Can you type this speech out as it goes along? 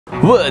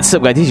What's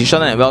up guys, this is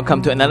Sean and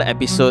welcome to another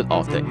episode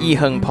of the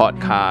Heng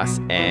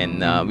podcast,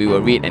 and we will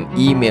read an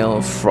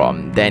email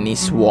from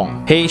Dennis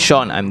Wong. Hey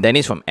Sean, I'm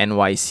Dennis from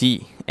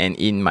NYC and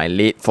in my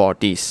late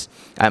 40s.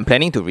 I'm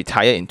planning to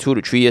retire in 2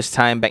 to 3 years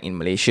time back in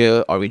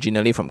Malaysia,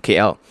 originally from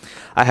KL.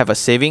 I have a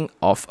saving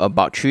of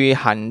about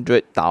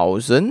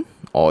 300,000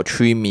 or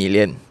 3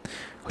 million.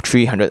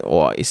 300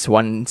 or it's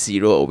 10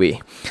 away.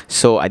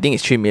 So I think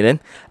it's 3 million.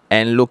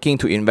 And looking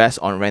to invest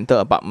on rental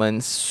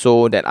apartments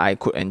so that I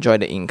could enjoy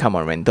the income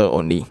on rental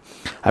only.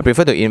 I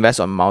prefer to invest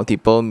on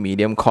multiple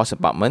medium cost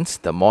apartments,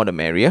 the more the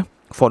merrier,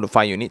 4 to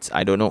 5 units,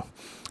 I don't know.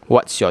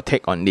 What's your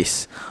take on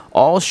this?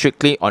 All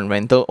strictly on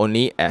rental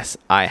only, as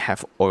I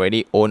have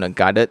already owned a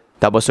guarded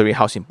double-story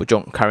house in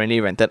Puchong, currently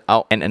rented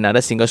out, and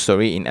another single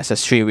story in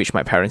SS3 which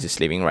my parents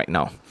is living right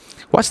now.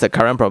 What's the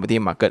current property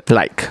market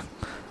like?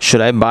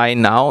 Should I buy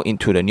now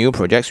into the new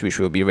projects which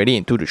will be ready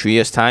in 2 to 3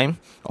 years time,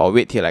 or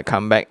wait till I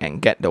come back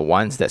and get the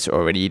ones that's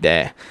already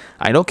there?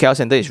 I know KL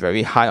Center is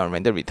very high on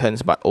rental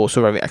returns but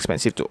also very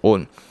expensive to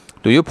own.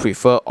 Do you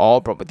prefer all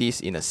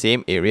properties in the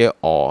same area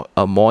or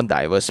a more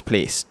diverse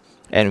place?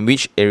 And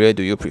which area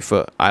do you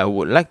prefer? I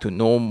would like to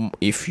know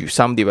if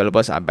some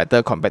developers are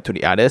better compared to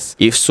the others.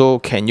 If so,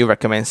 can you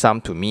recommend some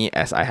to me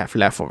as I have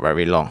left for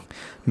very long?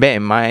 Bear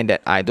in mind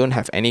that I don't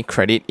have any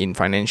credit in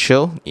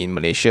financial in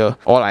Malaysia.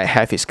 All I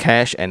have is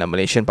cash and a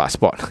Malaysian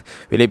passport.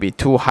 Will it be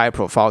too high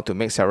profile to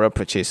make several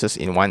purchases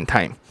in one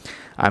time?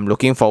 I'm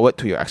looking forward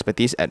to your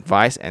expertise,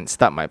 advice, and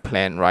start my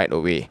plan right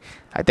away.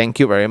 I thank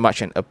you very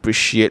much and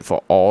appreciate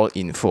for all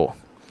info.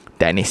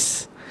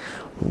 Dennis.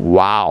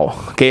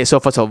 Wow. Okay, so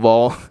first of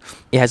all,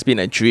 it has been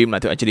a dream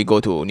to actually go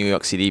to New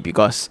York City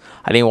because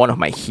I think one of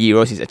my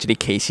heroes is actually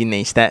Casey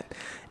Neistat.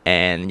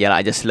 And yeah,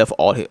 I just love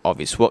all of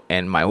his work,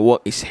 and my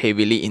work is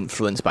heavily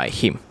influenced by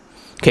him.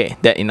 Okay,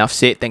 that enough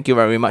said. Thank you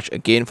very much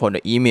again for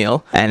the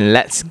email, and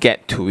let's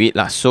get to it.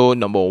 So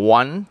number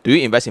one, do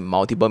you invest in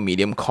multiple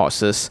medium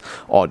courses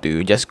or do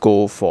you just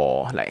go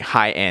for like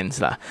high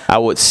ends? I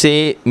would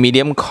say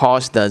medium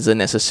cost doesn't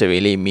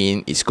necessarily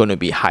mean it's going to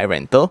be high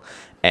rental,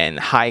 and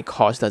high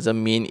cost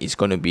doesn't mean it's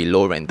going to be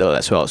low rental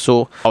as well.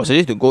 So I would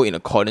suggest to go in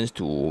accordance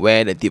to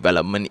where the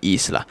development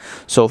is.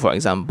 So for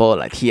example,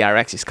 like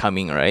TRX is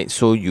coming, right?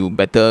 So you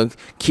better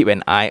keep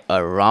an eye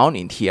around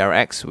in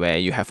TRX where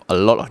you have a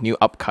lot of new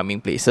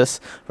upcoming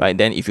places, right?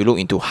 Then if you look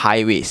into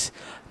highways,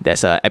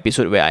 there's an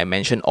episode where I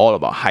mentioned all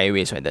about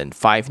highways, right? Then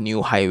 5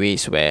 new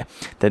highways where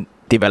the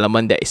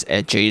development that is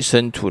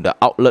adjacent to the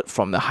outlet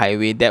from the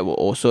highway that will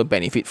also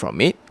benefit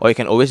from it. Or you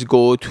can always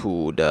go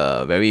to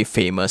the very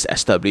famous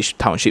established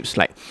townships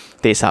like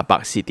Desa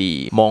Park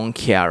City, Mont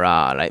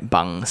Kiara, like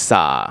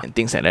Bangsa, and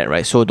things like that,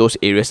 right? So those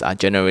areas are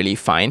generally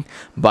fine,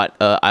 but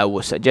I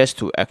would suggest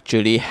to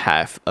actually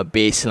have a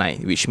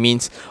baseline, which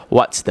means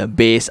what's the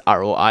base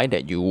ROI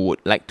that you would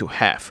like to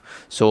have.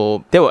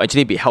 So that will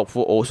actually be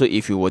helpful also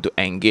if you were to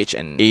engage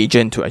an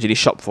agent to actually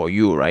shop for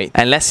you, right?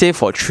 And let's say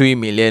for 3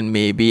 million,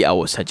 maybe I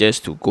would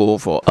suggest to go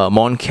for a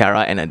Mont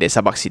Kiara and a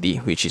Desa Park City,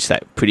 which is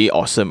like pretty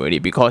awesome already,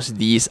 because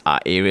these are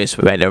areas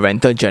where the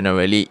rental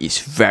generally is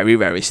very,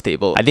 very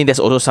stable. I think that's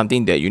also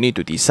something that you need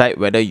to decide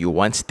whether you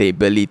want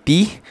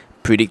stability,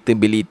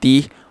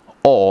 predictability,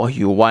 or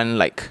you want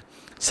like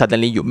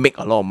suddenly you make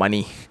a lot of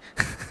money.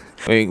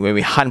 When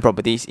we hunt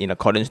properties in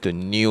accordance to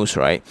news,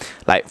 right?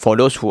 Like for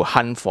those who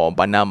hunt for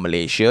Bandar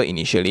Malaysia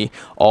initially,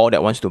 or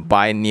that wants to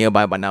buy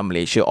nearby Bandar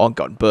Malaysia, all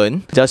got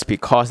burned just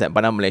because that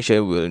Bandar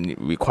Malaysia will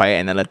require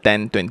another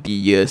 10-20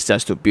 years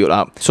just to build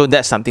up. So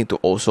that's something to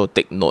also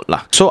take note.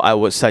 So I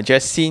would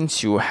suggest,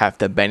 since you have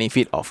the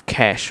benefit of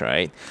cash,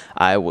 right,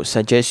 I would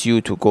suggest you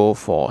to go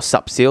for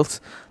subsales.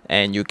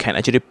 And you can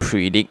actually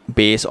predict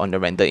based on the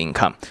rental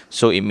income.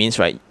 So it means,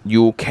 right,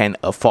 you can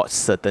afford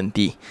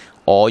certainty.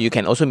 Or you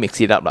can also mix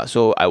it up.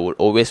 So I would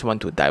always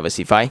want to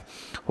diversify,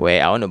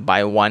 where I want to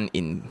buy one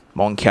in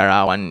Mont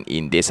Kiara, one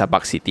in Desa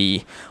Park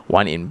City,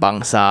 one in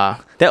Bangsa.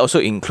 That also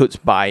includes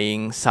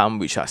buying some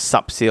which are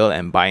subsale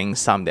and buying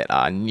some that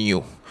are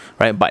new,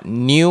 right? But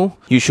new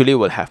usually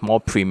will have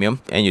more premium,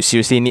 and you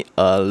seriously need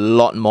a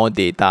lot more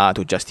data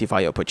to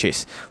justify your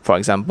purchase. For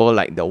example,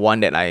 like the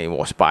one that I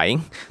was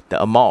buying,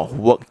 the amount of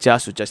work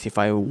just to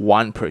justify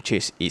one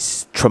purchase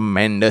is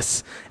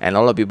tremendous, and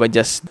a lot of people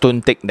just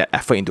don't take that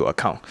effort into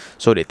account.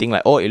 So they think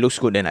like, oh, it looks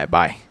good, then I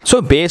buy.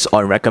 So based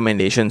on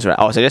recommendations, right,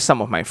 I'll suggest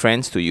some of my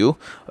friends to you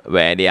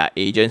where they are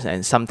agents,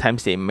 and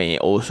sometimes they may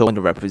also want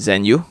to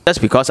represent you. That's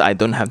because I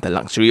don't have the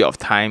luxury of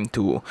time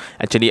to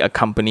actually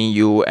accompany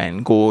you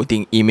and go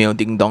email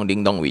ding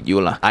dong with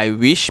you. I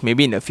wish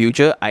maybe in the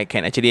future I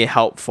can actually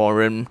help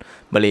foreign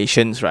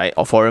Malaysians, right,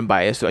 or foreign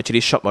buyers to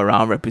actually shop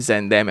around,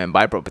 represent them and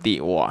buy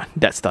property. Wow,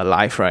 that's the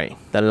life, right?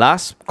 The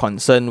last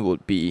concern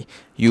would be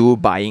you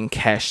buying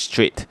cash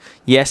straight.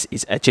 Yes,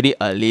 it's actually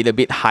a little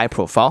bit high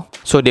profile,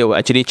 so they will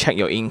actually check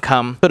your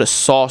income. So the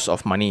source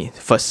of money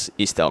first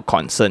is the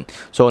concern.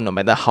 So no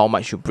matter how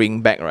much you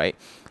bring back, right,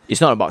 it's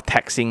not about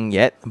taxing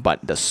yet, but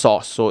the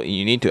source. So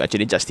you need to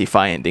actually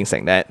justify and things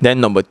like that. Then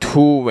number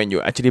two, when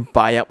you actually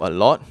buy up a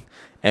lot,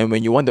 and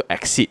when you want to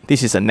exit,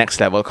 this is a next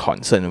level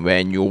concern.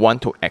 When you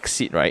want to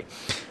exit, right,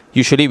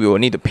 usually we will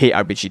need to pay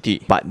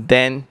RBGT. But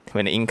then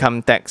when the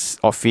income tax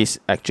office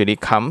actually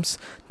comes,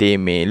 they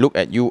may look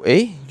at you,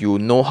 you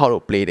know how to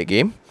play the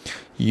game.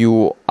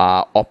 You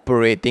are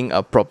operating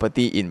a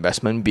property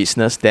investment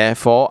business,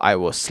 therefore I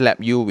will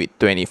slap you with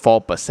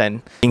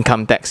 24%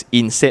 income tax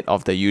instead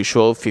of the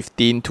usual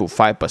 15 to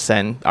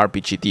 5%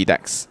 RBGT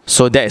tax.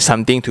 So that is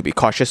something to be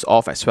cautious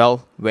of as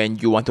well when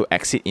you want to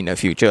exit in the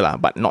future,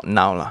 but not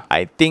now.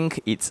 I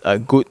think it's a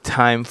good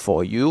time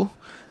for you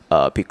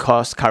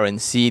because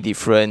currency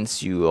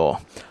difference, your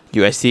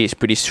USD is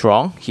pretty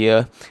strong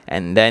here,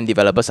 and then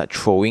developers are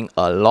throwing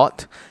a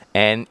lot.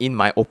 And in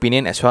my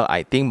opinion as well,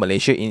 I think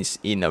Malaysia is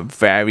in a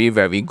very,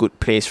 very good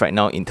place right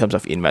now in terms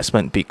of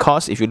investment,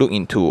 because if you look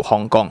into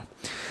Hong Kong,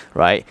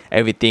 right,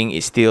 everything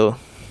is still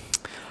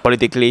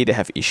politically, they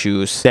have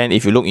issues. Then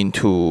if you look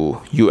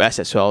into US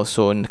as well,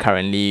 so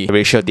currently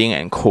racial thing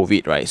and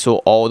COVID, right,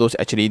 so all those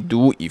actually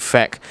do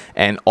affect,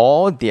 and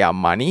all their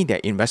money, their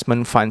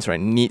investment funds,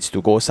 right, needs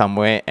to go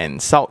somewhere, and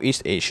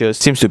Southeast Asia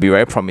seems to be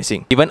very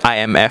promising. Even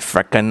IMF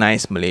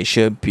recognized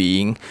Malaysia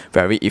being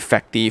very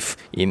effective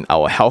in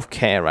our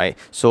healthcare, right,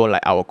 so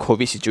like our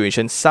COVID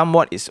situation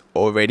somewhat is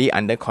already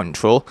under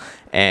control,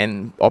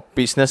 and our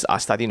business are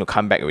starting to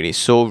come back already.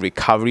 So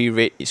recovery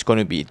rate is going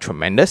to be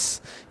tremendous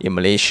in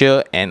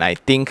Malaysia, and I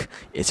think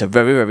it's a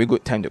very, very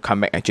good time to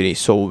come back actually.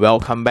 So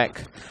welcome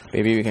back.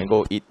 Maybe we can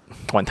go eat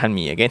wonton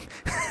mee again.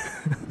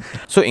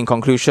 So in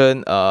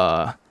conclusion,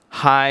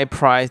 high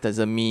price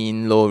doesn't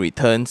mean low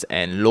returns,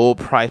 and low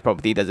price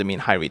property doesn't mean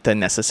high return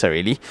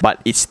necessarily,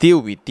 but it's still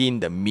within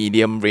the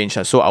medium range.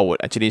 So I would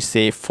actually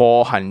say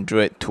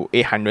 400 to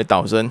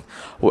 800,000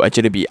 would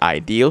actually be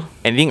ideal.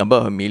 Anything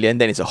above $1 million,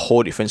 then it's a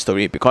whole different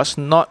story, because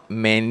not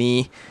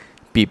many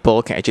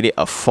people can actually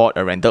afford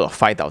a rental of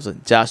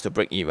 5,000 just to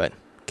break even.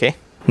 Okay.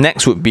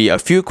 Next would be a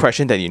few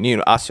questions that you need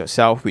to ask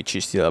yourself, which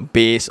is the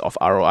base of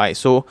ROI.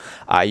 So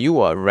are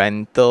you a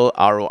rental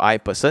ROI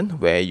person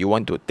where you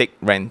want to take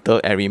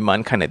rental every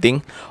month kind of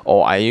thing,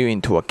 or are you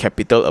into a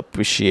capital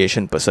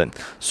appreciation person?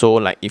 So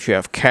like if you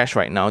have cash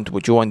right now,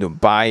 would you want to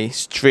buy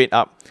straight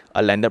up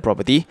a landed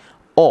property,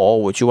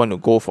 or would you want to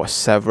go for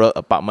several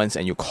apartments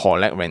and you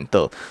collect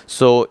rental?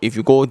 So if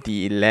you go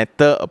the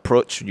latter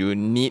approach, you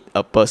need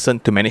a person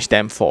to manage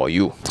them for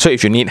you. So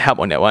if you need help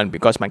on that one,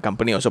 because my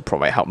company also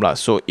provide help,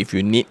 so if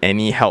you need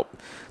any help,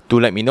 do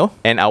let me know,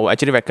 and I will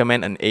actually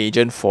recommend an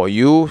agent for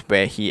you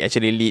where he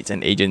actually leads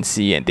an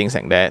agency and things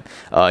like that.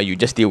 You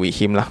just deal with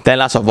him. Then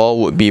last of all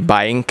would be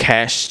buying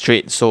cash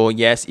straight. So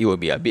yes, it will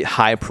be a bit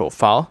high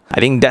profile. I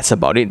think that's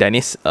about it,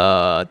 Dennis.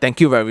 Thank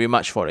you very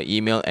much for the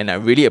email, and I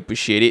really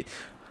appreciate it,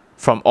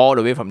 from all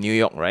the way from New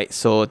York, right?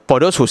 So for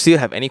those who still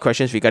have any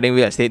questions regarding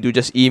real estate, do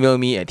just email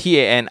me at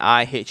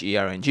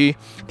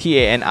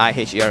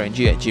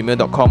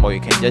taniherng@gmail.com, or you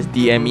can just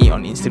DM me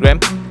on Instagram,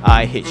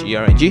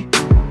 iherng.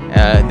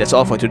 That's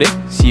all for today.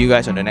 See you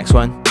guys on the next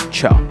one.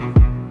 Ciao.